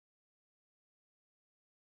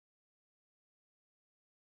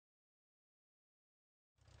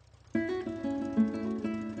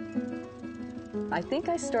I think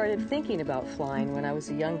I started thinking about flying when I was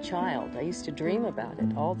a young child. I used to dream about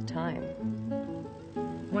it all the time.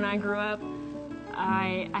 When I grew up,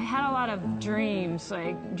 I had a lot of dreams,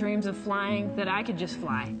 like dreams of flying, that I could just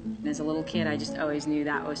fly. As a little kid, I just always knew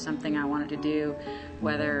that was something I wanted to do,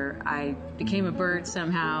 whether I became a bird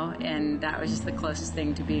somehow, and that was just the closest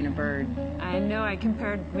thing to being a bird. I know I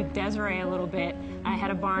compared with Desiree a little bit. I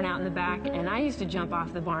had a barn out in the back, and I used to jump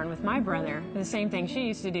off the barn with my brother. The same thing she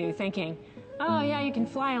used to do, thinking, oh yeah, you can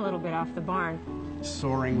fly a little bit off the barn.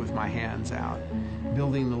 Soaring with my hands out,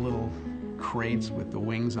 building the little crates with the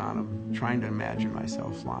wings on them, trying to imagine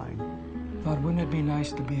myself flying. Thought, wouldn't it be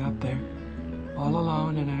nice to be up there, all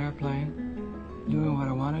alone in an airplane, doing what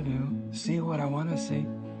I want to do, see what I want to see,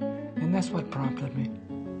 and that's what prompted me.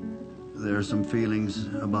 There are some feelings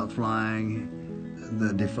about flying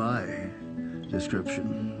that defy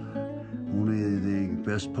description. Only the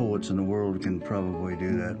best poets in the world can probably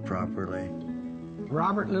do that properly.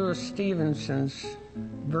 Robert Louis Stevenson's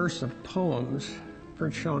verse of poems for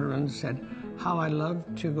children said, how I love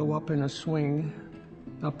to go up in a swing,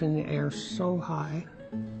 up in the air so high.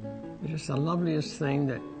 It's the loveliest thing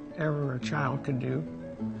that ever a child could do.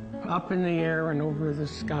 Up in the air and over the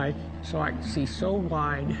sky, so I could see so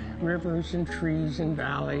wide, rivers and trees and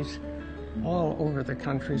valleys all over the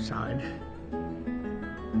countryside.